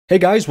Hey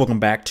guys, welcome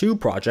back to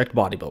Project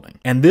Bodybuilding,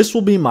 and this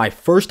will be my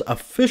first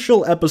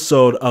official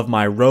episode of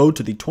my road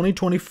to the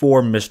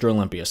 2024 Mr.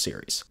 Olympia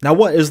Series. Now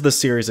what is this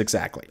series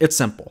exactly? It's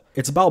simple.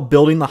 It's about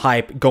building the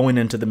hype going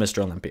into the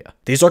Mr. Olympia.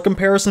 These are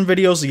comparison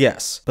videos,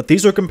 yes, but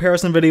these are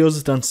comparison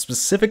videos done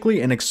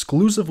specifically and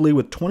exclusively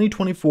with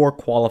 2024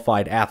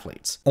 qualified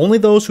athletes. Only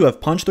those who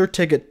have punched their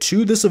ticket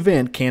to this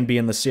event can be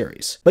in the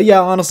series. But yeah,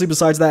 honestly,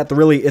 besides that, there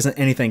really isn't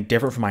anything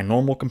different from my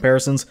normal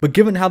comparisons, but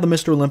given how the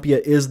Mr. Olympia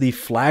is the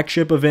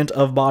flagship event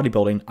of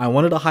bodybuilding, I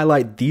wanted to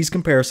highlight these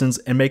comparisons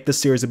and make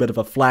this series a bit of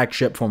a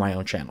flagship for my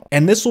own channel.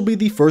 And this will be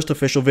the first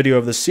official video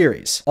of the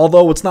series,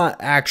 although it's not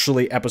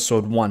actually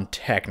episode 1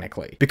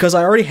 technically, because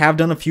I already have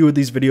done a few of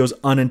these videos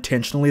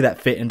unintentionally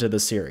that fit into the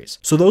series.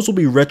 So those will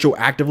be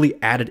retroactively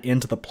added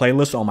into the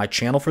playlist on my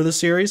channel for the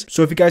series,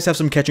 so if you guys have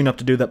some catching up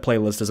to do, that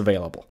playlist is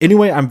available.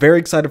 Anyway, I'm very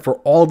excited for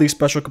all of these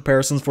special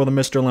comparisons for the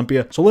Mr.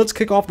 Olympia, so let's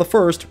kick off the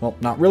first, well,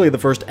 not really the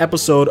first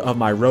episode of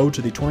my road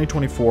to the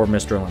 2024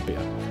 Mr. Olympia.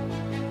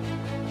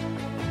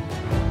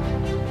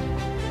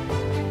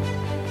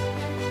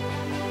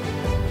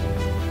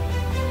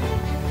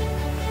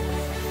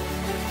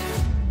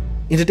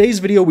 In today's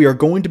video, we are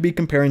going to be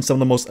comparing some of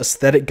the most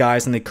aesthetic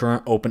guys in the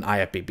current Open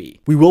IFBB.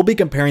 We will be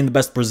comparing the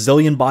best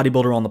Brazilian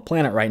bodybuilder on the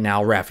planet right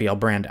now, Rafael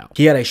Brandao.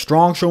 He had a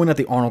strong showing at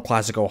the Arnold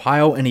Classic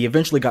Ohio, and he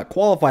eventually got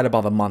qualified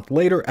about a month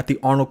later at the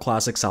Arnold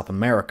Classic South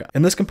America.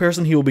 In this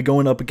comparison, he will be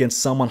going up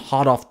against someone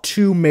hot off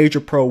 2 major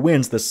pro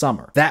wins this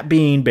summer, that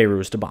being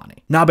Behrooz Tabani.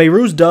 Now,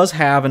 Behrooz does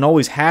have and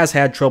always has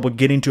had trouble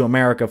getting to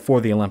America for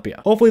the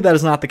Olympia. Hopefully that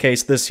is not the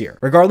case this year.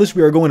 Regardless,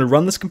 we are going to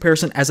run this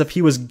comparison as if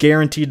he was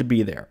guaranteed to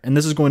be there, and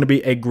this is going to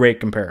be a great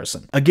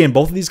comparison. Again,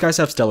 both of these guys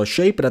have stellar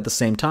shape, but at the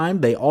same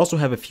time, they also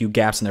have a few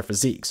gaps in their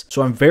physiques,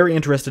 so I'm very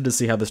interested to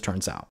see how this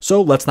turns out.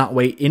 So let's not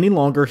wait any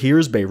longer.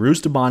 Here's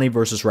Behrooz Tabani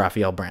versus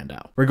Rafael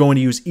Brandao. We're going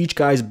to use each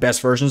guy's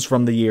best versions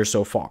from the year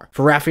so far.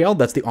 For Rafael,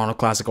 that's the Arnold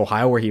Classic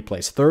Ohio where he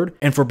placed 3rd,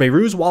 and for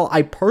Behrooz, while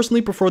I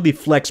personally prefer the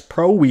Flex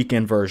Pro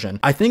weekend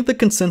version, I think the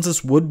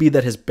consensus would be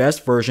that his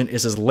best version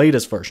is his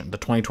latest version, the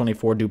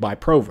 2024 Dubai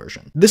Pro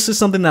version. This is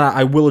something that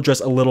I will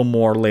address a little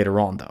more later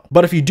on though.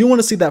 But if you do want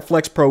to see that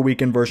Flex Pro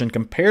weekend version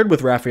compared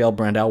with Rafael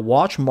Brandao,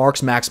 watch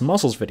Mark's Max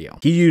Muscles video.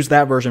 He used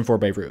that version for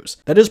Behrooz.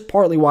 That is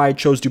partly why I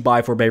chose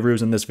Dubai for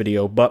Behrooz in this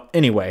video, but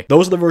anyway,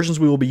 those are the versions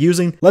we will be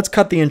using. Let's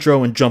cut the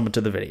intro and jump into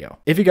the video.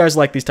 If you guys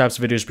like these types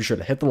of videos, be sure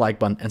to hit the like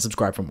button and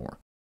subscribe for more.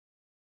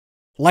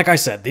 Like I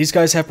said, these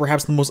guys have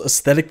perhaps the most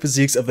aesthetic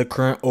physiques of the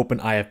current Open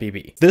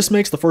IFBB. This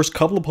makes the first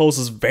couple of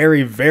poses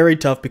very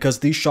tough because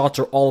these shots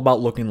are all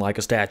about looking like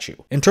a statue.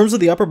 In terms of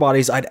the upper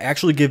bodies, I'd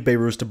actually give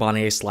Behrooz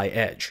Tabani a slight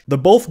edge. They're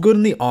both good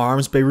in the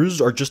arms.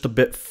 Behrooz are just a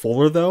bit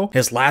fuller though.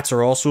 His lats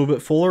are also a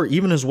bit fuller,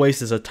 even his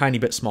waist is a tiny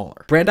bit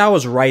smaller. Brandao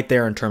is right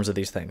there in terms of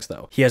these things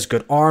though. He has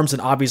good arms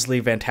and obviously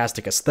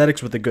fantastic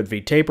aesthetics with a good V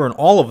taper and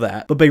all of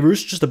that, but Behrooz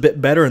is just a bit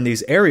better in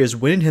these areas,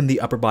 winning him the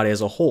upper body as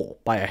a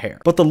whole by a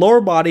hair. But the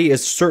lower body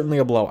is certainly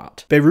a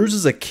blowout.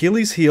 Behrooz'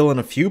 Achilles heel in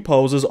a few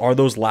poses are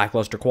those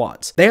lackluster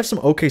quads. They have some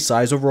okay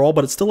size overall,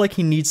 but it's still like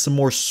he needs some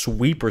more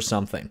sweep or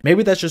something.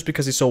 Maybe that's just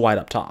because he's so wide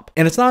up top.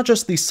 And it's not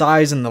just the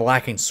size and the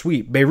lacking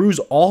sweep. Behrooz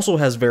also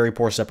has very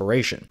poor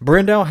separation.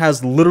 Brandao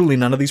has literally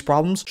none of these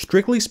problems.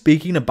 Strictly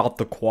speaking about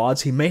the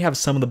quads, he may have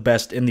some of the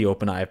best in the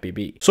Open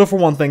IFBB. So for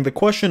one thing, the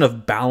question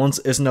of balance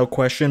is no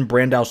question.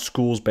 Brandao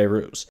schools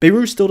Behrooz.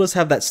 Behrooz still does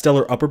have that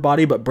stellar upper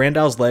body, but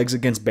Brandao's legs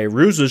against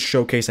Behrooz's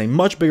showcase a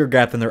much bigger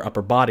gap than their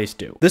upper bodies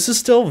do. This is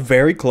still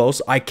very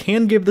close. I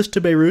can give this to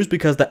Behrooz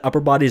because that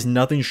upper body is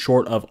nothing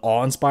short of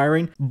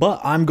awe-inspiring,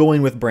 but I'm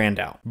going with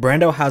Brandao.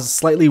 Brandao has a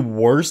slightly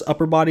worse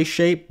upper body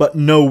shape, but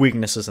no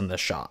weaknesses in this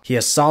shot. He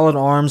has solid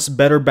arms,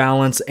 better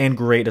balance, and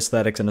great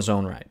aesthetics in his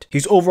own right.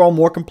 He's overall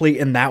more complete,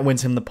 and that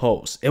wins him the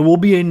pose. It will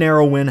be a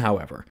narrow win,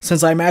 however.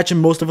 Since I imagine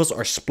most of us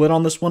are split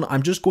on this one,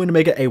 I'm just going to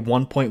make it a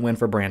 1-point win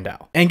for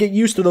Brandao. And get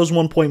used to those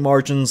 1-point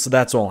margins,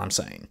 that's all I'm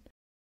saying.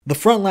 The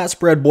front lat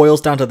spread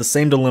boils down to the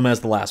same dilemma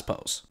as the last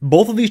pose.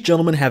 Both of these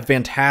gentlemen have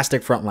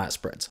fantastic front lat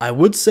spreads. I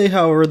would say,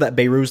 however, that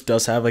Behrooz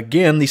does have,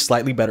 again, the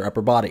slightly better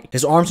upper body.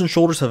 His arms and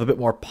shoulders have a bit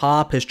more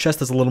pop, his chest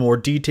has a little more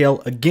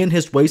detail, again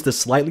his waist is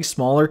slightly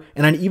smaller,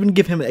 and I'd even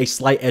give him a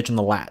slight edge in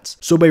the lats.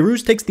 So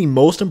Behrooz takes the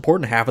most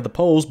important half of the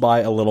pose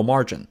by a little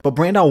margin. But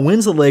Brandao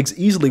wins the legs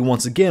easily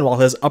once again, while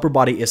his upper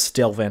body is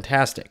still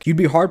fantastic. You'd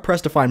be hard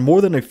pressed to find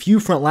more than a few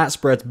front lat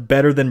spreads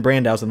better than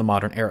Brandao's in the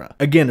modern era.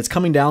 Again, it's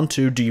coming down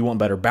to, do you want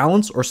better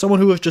balance, or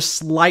someone who is just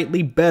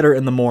slightly better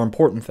in the more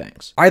important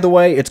things? Either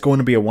way, it's going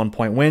to be a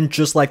 1-point win,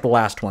 just like the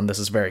last one. This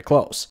is very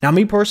close. Now,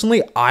 me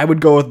personally, I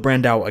would go with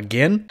Brandao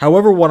again.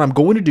 However, what I'm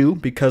going to do,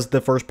 because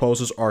the first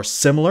poses are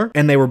similar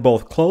and they were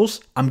both close,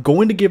 I'm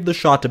going to give the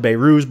shot to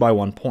Behrooz by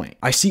 1 point.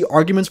 I see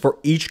arguments for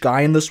each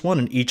guy in this one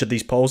in each of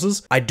these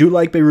poses. I do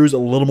like Behrooz a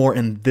little more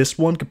in this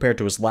one compared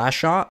to his last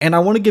shot, and I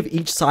want to give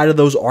each side of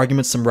those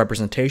arguments some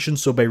representation,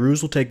 so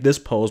Behrooz will take this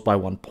pose by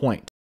 1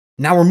 point.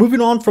 Now we're moving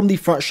on from the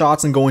front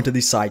shots and going to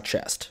the side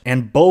chest.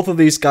 And both of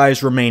these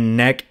guys remain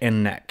neck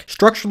and neck.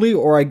 Structurally,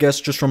 or I guess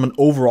just from an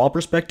overall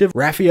perspective,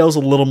 Rafael's a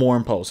little more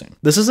imposing.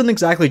 This isn't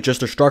exactly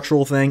just a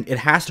structural thing, it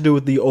has to do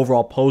with the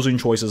overall posing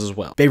choices as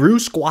well.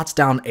 Behrooz squats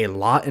down a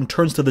lot and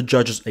turns to the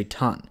judges a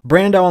ton.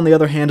 Brandao, on the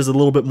other hand, is a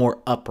little bit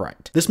more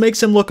upright. This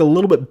makes him look a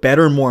little bit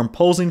better and more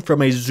imposing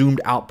from a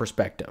zoomed out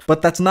perspective.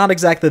 But that's not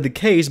exactly the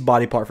case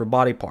body part for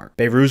body part.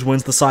 Behrooz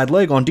wins the side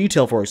leg on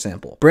detail, for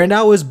example.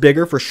 Brandao is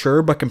bigger for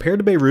sure, but compared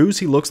to Behrooz,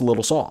 he looks a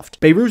little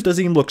soft. Behrooz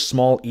doesn't even look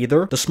small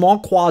either. The small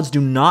quads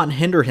do not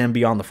hinder him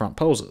beyond the front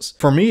poses.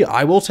 For me,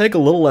 I will take a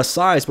little less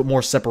size but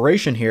more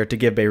separation here to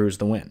give Behrooz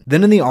the win.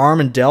 Then in the arm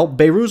and delt,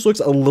 Behrooz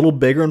looks a little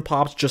bigger and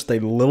pops just a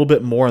little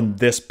bit more in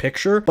this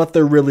picture, but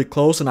they're really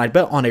close, and I'd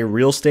bet on a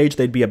real stage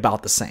they'd be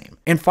about the same.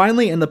 And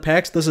finally, in the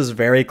pecs, this is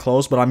very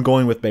close, but I'm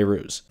going with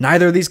Behrooz.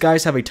 Neither of these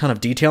guys have a ton of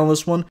detail in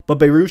this one, but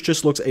Behrooz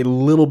just looks a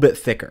little bit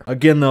thicker.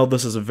 Again though,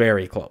 this is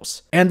very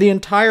close. And the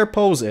entire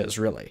pose is,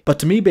 really. But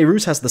to me,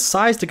 Behrooz has the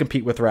size to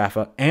compete with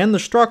Rafa and the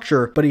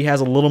structure, but he has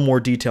a little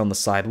more detail in the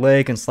side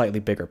leg and slightly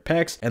bigger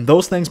pecs, and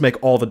those things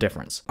make all the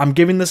difference. I'm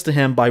giving this to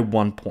him by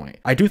 1 point.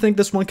 I do think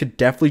this one could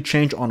definitely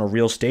change on a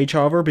real stage,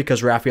 however,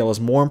 because Rafael is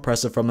more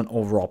impressive from an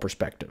overall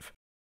perspective.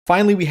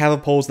 Finally, we have a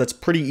pose that's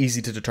pretty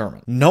easy to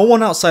determine. No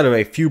one outside of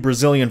a few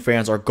Brazilian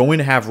fans are going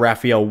to have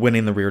Rafael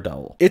winning the rear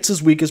double. It's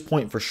his weakest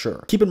point for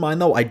sure. Keep in mind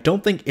though, I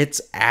don't think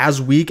it's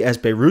as weak as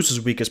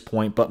Behrouz's weakest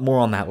point, but more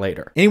on that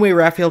later. Anyway,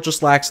 Rafael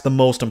just lacks the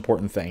most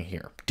important thing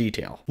here: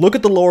 detail. Look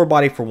at the lower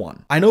body for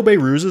one. I know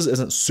Behrouz's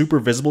isn't super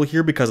visible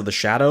here because of the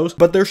shadows,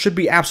 but there should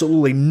be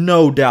absolutely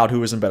no doubt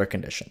who is in better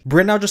condition.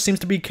 Brandao just seems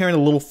to be carrying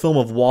a little film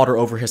of water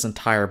over his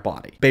entire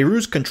body.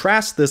 Behrooz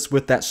contrasts this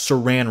with that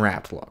saran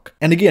wrapped look.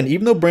 And again,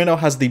 even though Brandao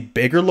has the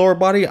bigger lower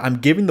body, I'm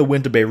giving the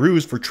win to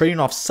Behrooz for trading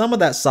off some of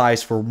that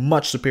size for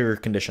much superior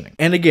conditioning.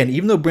 And again,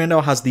 even though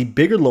Brandao has the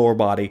bigger lower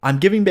body, I'm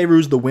giving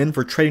Behrooz the win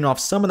for trading off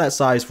some of that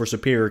size for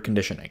superior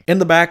conditioning. In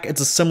the back, it's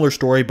a similar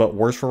story but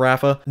worse for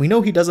Rafa. We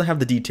know he doesn't have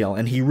the detail,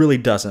 and he really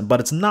doesn't, but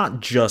it's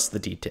not just the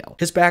detail.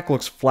 His back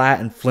looks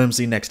flat and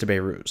flimsy next to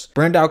Behrooz.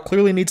 Brandao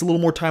clearly needs a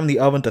little more time in the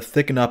oven to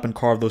thicken up and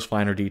carve those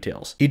finer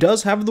details. He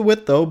does have the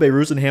width though.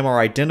 Behrooz and him are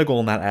identical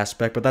in that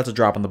aspect, but that's a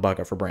drop in the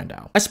bucket for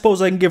Brandao. I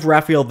suppose I can give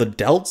Rafael the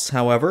delts,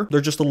 however.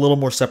 They're just a little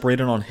more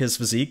separated on his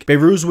physique.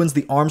 Behrooz wins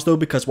the arms though,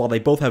 because while they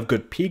both have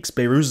good peaks,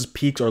 Behrouz's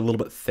peaks are a little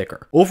bit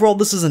thicker. Overall,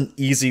 this is an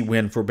easy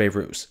win for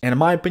Behrooz, and in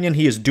my opinion,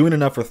 he is doing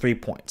enough for 3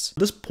 points.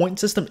 This point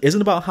system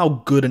isn't about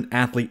how good an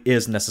athlete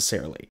is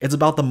necessarily. It's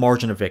about the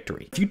margin of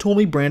victory. If you told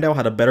me Brandao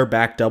had a better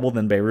back double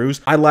than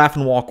Behrooz, I'd laugh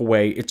and walk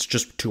away. It's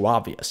just too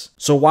obvious.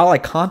 So while I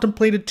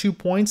contemplated 2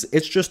 points,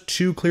 it's just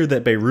too clear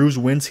that Behrooz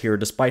wins here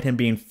despite him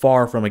being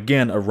far from,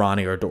 again, a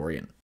Ronnie or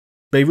Dorian.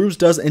 Behrooz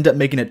does end up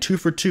making it 2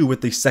 for 2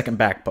 with the second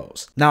back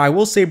pose. Now I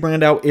will say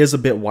Brandao is a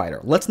bit wider.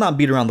 Let's not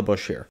beat around the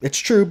bush here. It's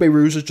true,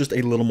 Behrooz is just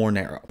a little more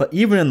narrow, but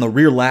even in the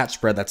rear lat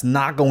spread, that's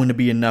not going to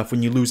be enough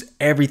when you lose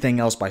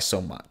everything else by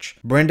so much.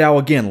 Brandao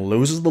again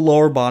loses the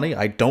lower body.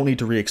 I don't need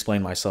to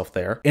re-explain myself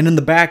there. And in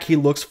the back, he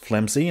looks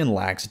flimsy and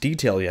lacks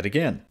detail yet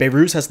again.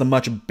 Behrooz has the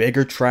much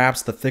bigger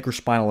traps, the thicker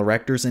spinal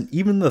erectors, and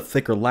even the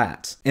thicker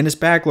lats. And his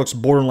back looks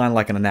borderline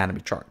like an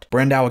anatomy chart.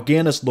 Brandao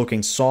again is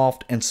looking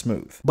soft and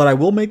smooth. But I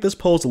will make this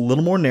pose a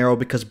little more narrow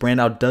because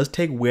Brandao does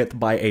take width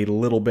by a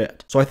little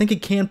bit. So I think he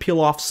can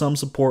peel off some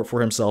support for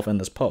himself in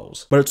this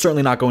pose, but it's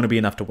certainly not going to be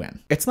enough to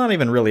win. It's not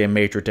even really a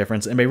major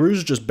difference, and Behrooz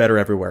is just better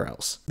everywhere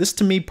else. This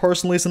to me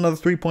personally is another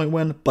 3-point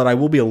win, but I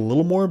will be a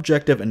little more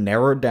objective and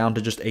narrow it down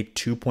to just a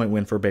 2-point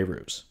win for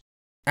Behrooz.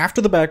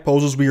 After the back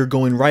poses, we are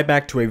going right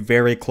back to a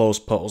very close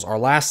pose, our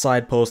last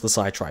side pose, the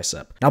side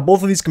tricep. Now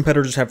both of these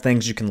competitors have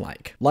things you can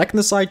like. Like in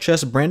the side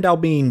chest, Brandao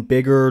being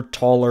bigger,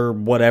 taller,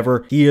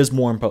 whatever, he is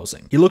more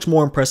imposing. He looks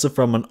more impressive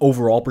from an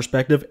overall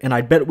perspective, and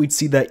I bet we'd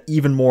see that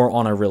even more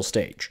on a real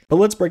stage. But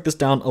let's break this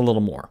down a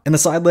little more. In the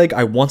side leg,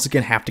 I once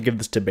again have to give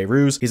this to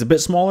Behrooz. He's a bit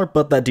smaller,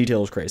 but that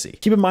detail is crazy.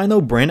 Keep in mind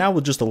though, Brandao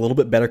with just a little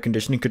bit better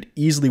conditioning could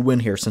easily win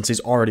here since he's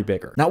already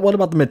bigger. Now what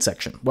about the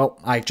midsection? Well,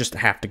 I just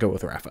have to go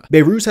with Rafa.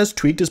 Behrooz has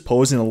tweaked his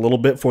posing a little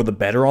bit for the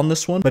better on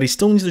this one, but he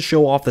still needs to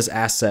show off this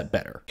asset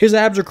better. His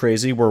abs are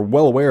crazy, we're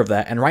well aware of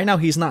that, and right now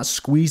he's not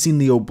squeezing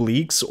the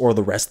obliques or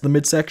the rest of the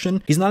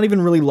midsection. He's not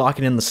even really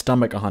locking in the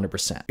stomach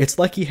 100%. It's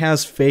like he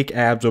has fake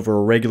abs over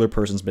a regular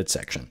person's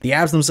midsection. The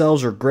abs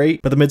themselves are great,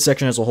 but the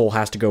midsection as a whole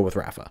has to go with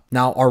Rafa.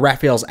 Now, are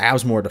Rafael's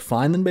abs more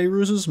defined than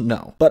Behrouz's?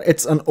 No, but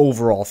it's an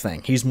overall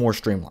thing. He's more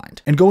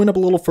streamlined. And going up a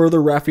little further,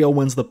 Rafael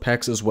wins the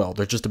pecs as well.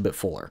 They're just a bit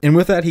fuller. And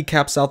with that, he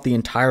caps out the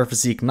entire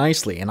physique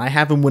nicely, and I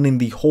have him winning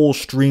the whole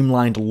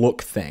streamlined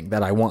look thing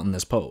that I want in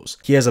this pose.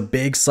 He has a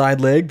big side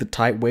leg, the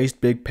tight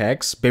waist, big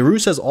pecs.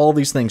 Behrooz has all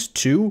these things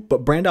too,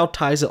 but Brandao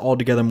ties it all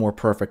together more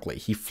perfectly.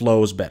 He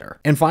flows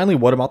better. And finally,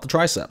 what about the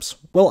triceps?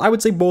 Well, I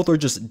would say both are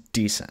just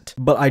decent,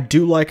 but I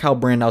do like how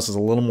Brandao's is a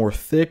little more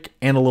thick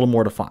and a little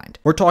more defined.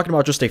 We're talking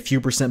about just a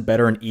few percent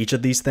better in each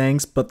of these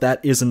things, but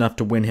that is enough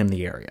to win him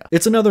the area.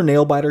 It's another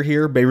nail biter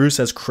here. Behrooz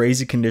has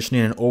crazy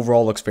conditioning and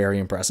overall looks very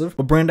impressive,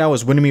 but Brandao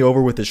is winning me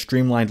over with his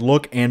streamlined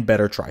look and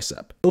better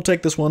tricep. He'll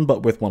take this one,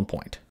 but with 1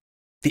 point.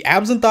 The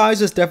abs and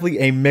thighs is definitely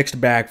a mixed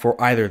bag for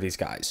either of these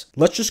guys.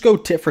 Let's just go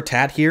tit for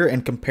tat here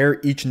and compare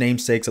each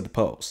namesakes of the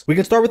pose. We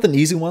can start with an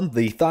easy one.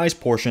 The thighs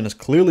portion is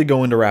clearly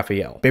going to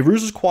Rafael.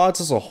 Behrooz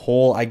quads as a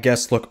whole, I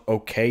guess, look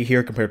okay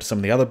here compared to some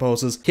of the other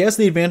poses. He has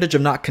the advantage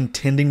of not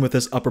contending with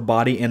his upper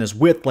body and his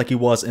width like he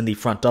was in the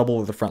front double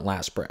or the front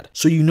lat spread.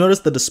 So you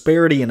notice the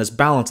disparity in his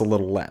balance a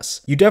little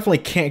less. You definitely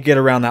can't get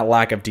around that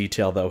lack of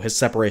detail though. His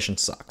separation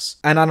sucks.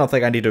 And I don't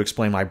think I need to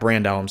explain why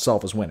Brandao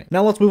himself is winning.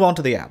 Now let's move on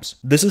to the abs.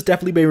 This is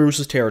definitely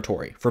Behrouz's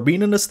territory. For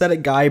being an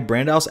aesthetic guy,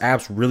 Brandao's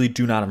abs really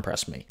do not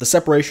impress me. The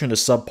separation is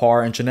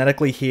subpar, and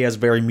genetically he has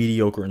very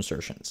mediocre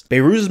insertions.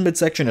 Behrouz's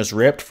midsection is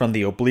ripped from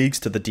the obliques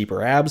to the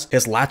deeper abs.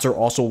 His lats are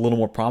also a little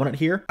more prominent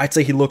here. I'd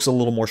say he looks a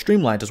little more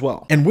streamlined as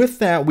well. And with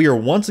that, we are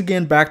once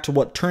again back to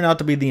what turned out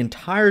to be the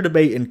entire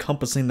debate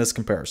encompassing this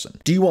comparison.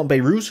 Do you want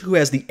Behrooz, who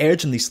has the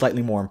edge in the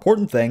slightly more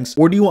important things,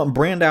 or do you want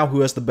Brandao, who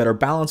has the better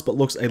balance but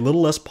looks a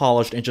little less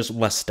polished and just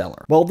less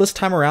stellar? Well, this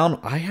time around,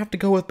 I have to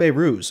go with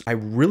Behrooz. I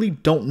really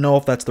don't know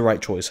if that's the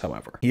right choice,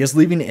 however. He is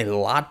leaving a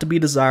lot to be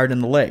desired in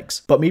the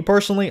legs, but me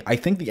personally, I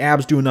think the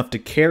abs do enough to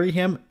carry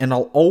him, and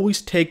I'll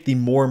always take the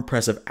more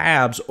impressive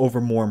abs over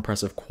more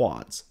impressive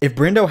quads. If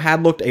Brandao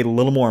had looked a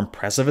little more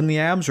impressive in the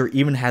abs, or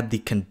even had the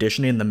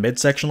conditioning in the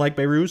midsection like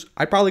Behrooz,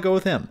 I'd probably go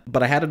with him,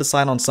 but I had to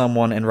decide on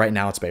someone, and right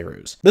now it's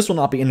Behrooz. This will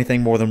not be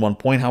anything more than 1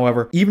 point,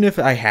 however. Even if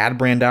I had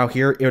Brandao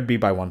here, it would be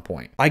by 1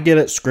 point. I get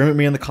it, scream at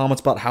me in the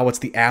comments about how it's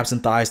the abs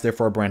and thighs,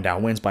 therefore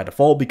Brandao wins by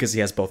default because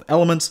he has both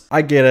elements.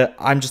 I get it,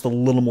 I'm just a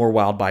little more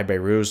wowed by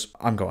Behrooz.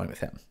 I'm going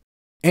with him.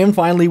 And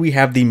finally, we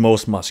have the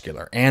most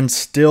muscular, and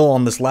still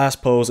on this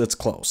last pose, it's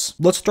close.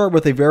 Let's start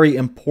with a very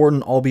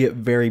important, albeit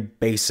very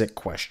basic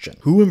question.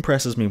 Who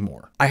impresses me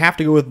more? I have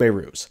to go with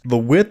Behrooz. The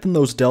width in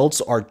those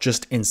delts are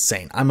just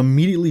insane. I'm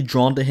immediately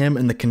drawn to him,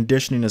 and the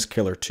conditioning is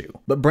killer too.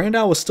 But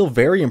Brandao was still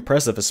very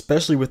impressive,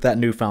 especially with that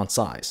newfound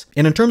size.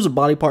 And in terms of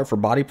body part for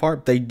body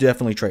part, they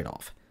definitely trade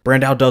off.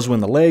 Brandao does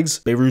win the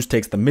legs. Behrooz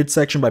takes the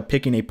midsection by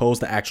picking a pose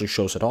that actually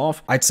shows it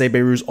off. I'd say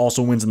Behrooz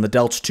also wins in the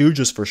delts too,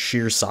 just for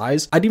sheer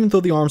size. I'd even throw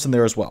the arms in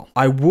there as well.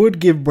 I would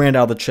give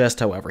Brandao the chest,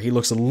 however. He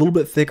looks a little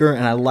bit thicker,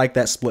 and I like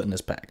that split in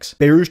his pecs.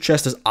 Behrouz's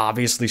chest is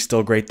obviously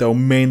still great though,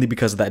 mainly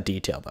because of that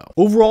detail though.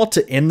 Overall,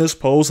 to end this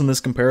pose in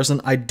this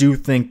comparison, I do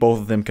think both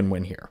of them can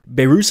win here.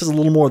 Behrooz has a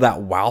little more of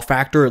that wow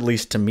factor, at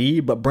least to me,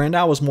 but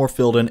Brandao is more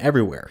filled in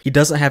everywhere. He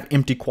doesn't have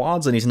empty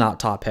quads, and he's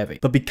not top heavy.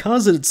 But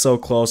because it's so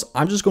close,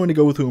 I'm just going to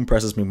go with who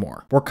impresses me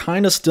more. We're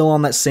kind of still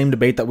on that same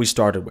debate that we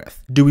started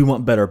with. Do we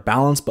want better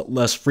balance but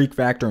less freak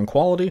factor and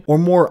quality, or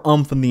more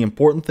in the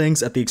important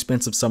things at the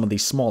expense of some of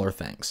these smaller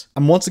things?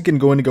 I'm once again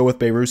going to go with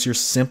Behrooz here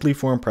simply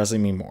for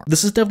impressing me more.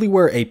 This is definitely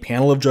where a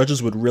panel of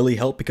judges would really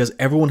help because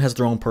everyone has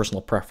their own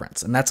personal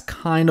preference, and that's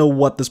kind of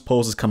what this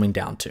pose is coming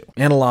down to,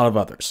 and a lot of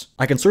others.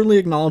 I can certainly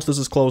acknowledge this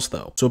is close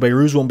though, so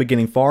Behrooz won't be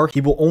getting far.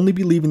 He will only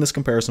be leaving this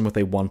comparison with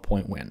a 1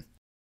 point win.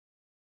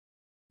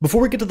 Before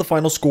we get to the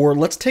final score,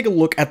 let's take a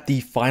look at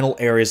the final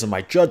areas of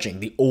my judging,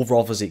 the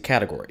overall physique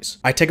categories.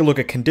 I take a look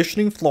at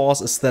conditioning,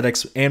 flaws,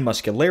 aesthetics, and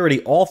muscularity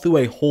all through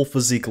a whole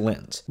physique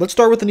lens. Let's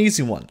start with an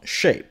easy one,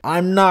 shape.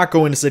 I'm not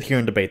going to sit here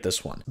and debate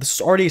this one. This is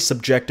already a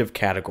subjective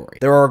category.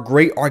 There are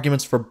great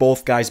arguments for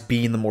both guys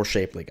being the more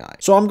shapely guy,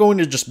 so I'm going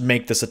to just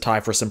make this a tie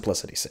for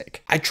simplicity's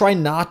sake. I try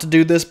not to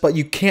do this, but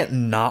you can't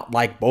not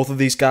like both of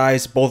these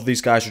guys. Both of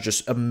these guys are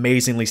just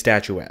amazingly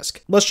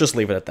statuesque. Let's just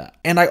leave it at that.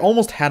 And I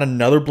almost had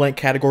another blank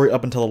category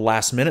up until the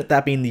last minute,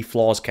 that being the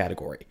flaws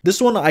category.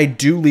 This one I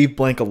do leave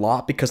blank a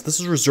lot because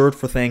this is reserved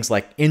for things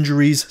like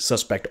injuries,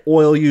 suspect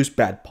oil use,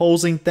 bad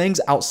posing,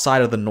 things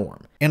outside of the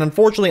norm. And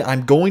unfortunately,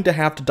 I'm going to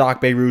have to dock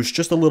Behrooz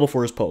just a little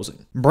for his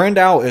posing.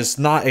 Brandao is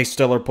not a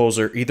stellar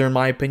poser either in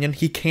my opinion.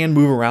 He can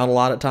move around a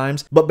lot at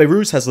times, but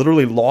Behrooz has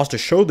literally lost a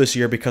show this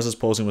year because his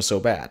posing was so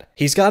bad.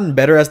 He's gotten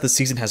better as the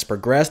season has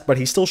progressed, but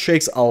he still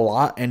shakes a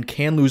lot and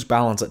can lose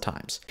balance at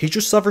times. He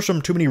just suffers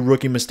from too many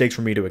rookie mistakes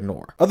for me to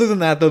ignore. Other than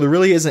that though, there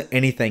really isn't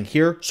anything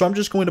here, so I'm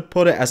just going to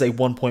put it as a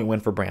 1 point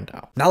win for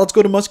Brandao. Now let's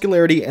go to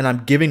muscularity, and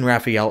I'm giving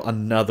Rafael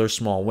another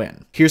small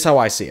win. Here's how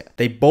I see it.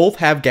 They both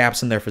have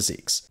gaps in their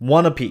physiques,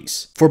 one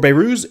apiece. For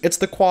Behrooz, it's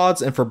the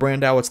quads, and for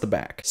Brandao, it's the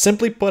back.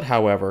 Simply put,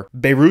 however,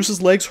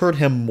 Behrouz's legs hurt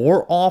him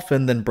more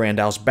often than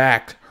Brandao's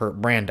back hurt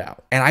Brandao.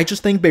 And I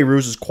just think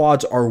Behrouz's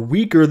quads are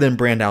weaker than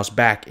Brandao's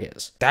back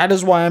is. That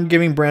is why I'm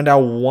giving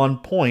Brandao 1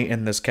 point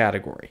in this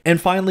category. And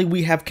finally,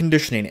 we have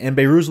conditioning, and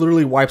Behrooz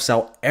literally wipes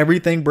out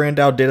everything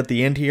Brandao did at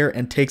the end here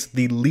and takes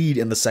the lead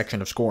in the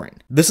section of scoring.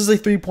 This is a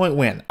 3 point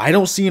win. I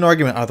don't see an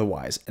argument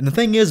otherwise. And the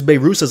thing is,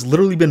 Behrooz has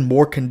literally been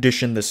more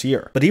conditioned this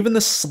year. But even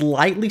the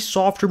slightly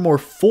softer, more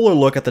fuller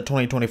look at the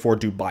 2024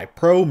 Dubai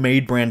Pro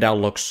made Brandao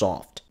look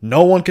soft.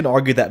 No one can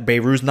argue that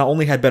Behrooz not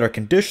only had better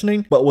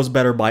conditioning, but was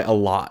better by a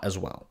lot as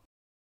well.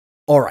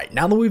 Alright,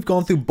 now that we've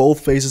gone through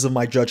both phases of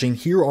my judging,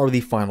 here are the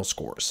final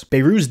scores.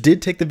 Behrooz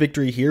did take the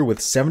victory here with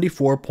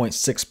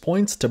 74.6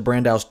 points to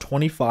Brandao's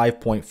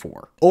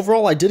 25.4.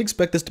 Overall, I did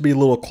expect this to be a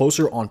little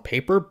closer on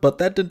paper, but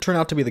that did turn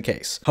out to be the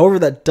case. However,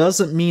 that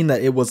doesn't mean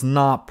that it was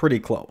not pretty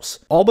close.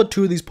 All but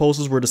 2 of these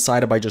poses were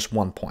decided by just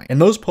 1 point,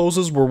 and those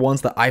poses were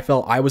ones that I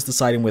felt I was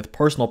deciding with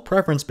personal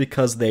preference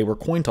because they were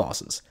coin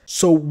tosses.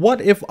 So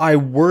what if I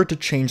were to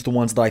change the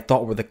ones that I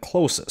thought were the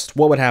closest?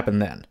 What would happen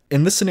then?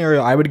 In this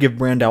scenario, I would give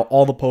Brandao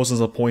all the poses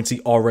of points he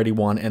already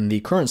won in the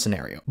current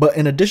scenario. But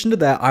in addition to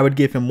that, I would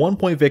give him 1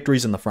 point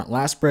victories in the front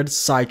lat spread,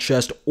 side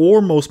chest,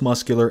 or most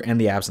muscular,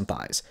 and the abs and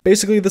thighs.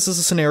 Basically, this is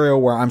a scenario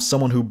where I'm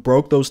someone who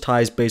broke those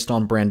ties based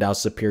on Brandao's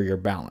superior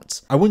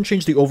balance. I wouldn't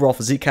change the overall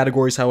physique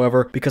categories,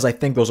 however, because I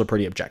think those are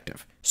pretty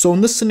objective. So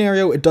in this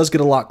scenario, it does get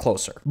a lot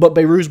closer, but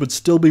Behrooz would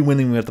still be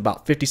winning with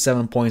about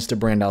 57 points to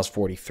Brandao's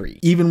 43,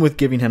 even with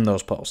giving him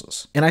those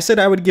poses. And I said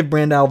I would give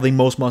Brandao the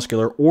most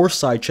muscular or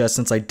side chest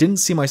since I didn't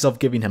see myself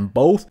giving him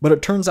both, but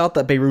it turns out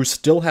that Behrooz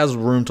still has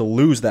room to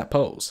lose that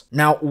pose.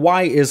 Now,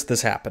 why is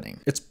this happening?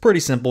 It's pretty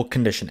simple: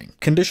 conditioning.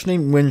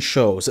 Conditioning wins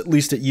shows, at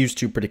least it used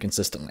to pretty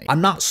consistently. I'm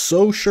not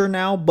so sure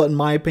now, but in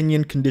my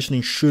opinion,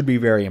 conditioning should be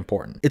very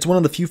important. It's one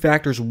of the few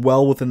factors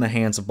well within the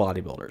hands of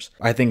bodybuilders.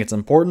 I think it's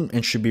important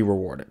and should be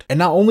rewarded. And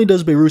not only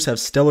does Behrooz have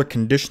stellar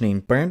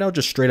conditioning, Brandao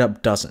just straight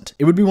up doesn't.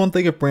 It would be one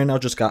thing if Brandao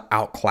just got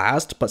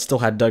outclassed, but still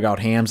had dugout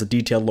hams, a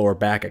detailed lower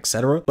back,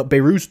 etc. But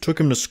Behrooz took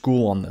him to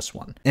school on this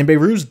one. And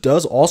Behrooz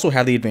does also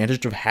have the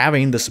advantage of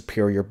having the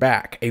superior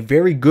back, a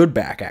very good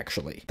back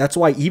actually. That's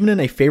why even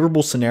in a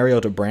favorable scenario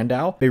to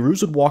Brandao,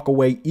 Behrooz would walk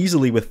away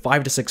easily with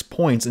 5 to 6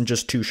 points in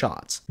just 2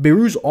 shots.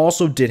 Behrooz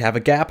also did have a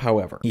gap,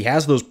 however. He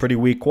has those pretty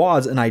weak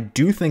quads, and I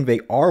do think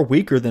they are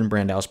weaker than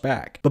Brandao's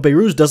back. But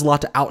Behrooz does a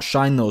lot to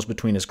outshine those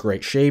between his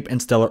great shape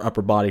and stellar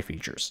upper body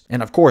features.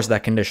 And of course,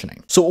 that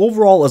conditioning. So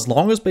overall, as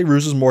long as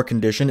Behrooz is more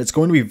conditioned, it's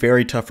going to be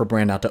very tough for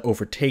Brandao to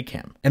overtake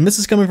him. And this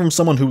is coming from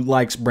someone who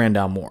likes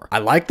Brandao more. I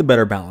like the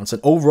better balance,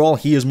 and overall,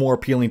 he is more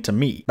appealing to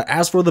me. But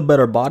as for the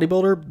better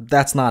bodybuilder,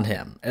 that's not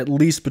him, at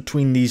least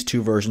between these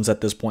 2 versions at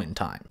this point in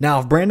time.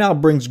 Now, if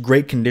Brandao brings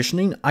great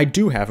conditioning, I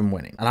do have him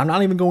winning. And I'm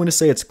not even going to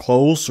say it's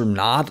close or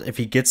not if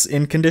he gets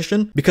in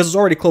condition, because it's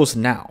already close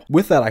now.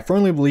 With that, I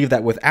firmly believe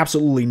that with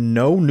absolutely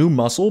no new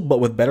muscle, but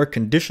with better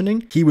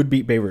conditioning, he would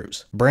beat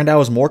Behrooz.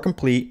 Brandao is more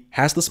complete,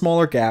 has the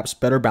smaller gaps,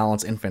 better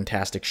balance, and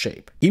fantastic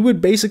shape. He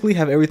would basically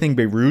have everything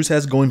Behrooz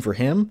has going for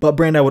him, but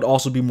Brandao would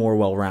also be more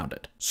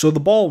well-rounded. So the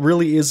ball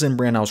really is in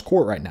Brandao's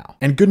court right now.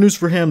 And good news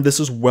for him, this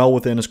is well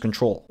within his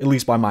control, at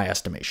least by my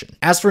estimation.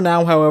 As for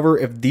now, however,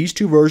 if these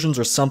 2 versions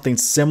or something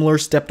similar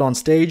stepped on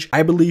stage,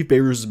 I believe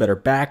Behrooz' better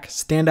back,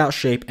 standout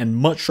shape, and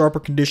much sharper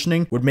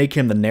conditioning would make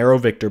him the narrow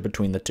victor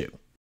between the 2.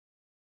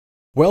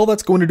 Well,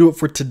 that's going to do it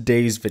for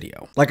today's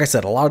video. Like I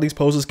said, a lot of these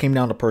poses came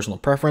down to personal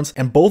preference,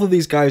 and both of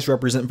these guys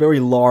represent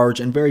very large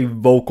and very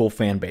vocal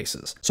fan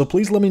bases. So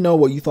please let me know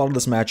what you thought of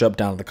this matchup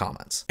down in the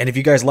comments. And if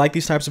you guys like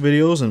these types of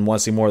videos and want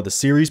to see more of the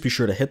series, be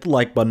sure to hit the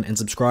like button and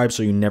subscribe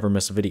so you never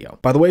miss a video.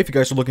 By the way, if you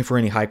guys are looking for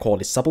any high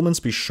quality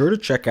supplements, be sure to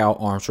check out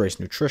Arms Race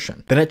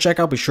Nutrition. Then at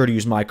checkout, be sure to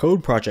use my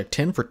code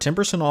Project10 for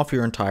 10% off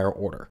your entire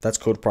order. That's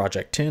code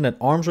Project10 at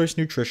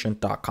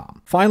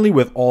armsracenutrition.com. Finally,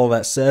 with all of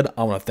that said,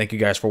 I want to thank you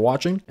guys for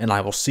watching, and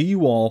I will see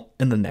you all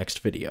in the next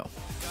video.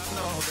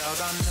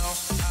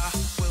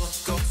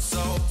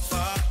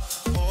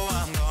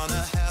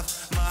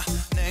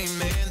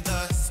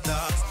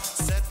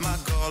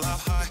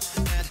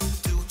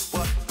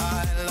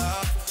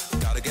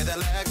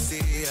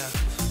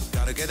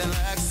 Get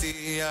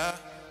Alexia.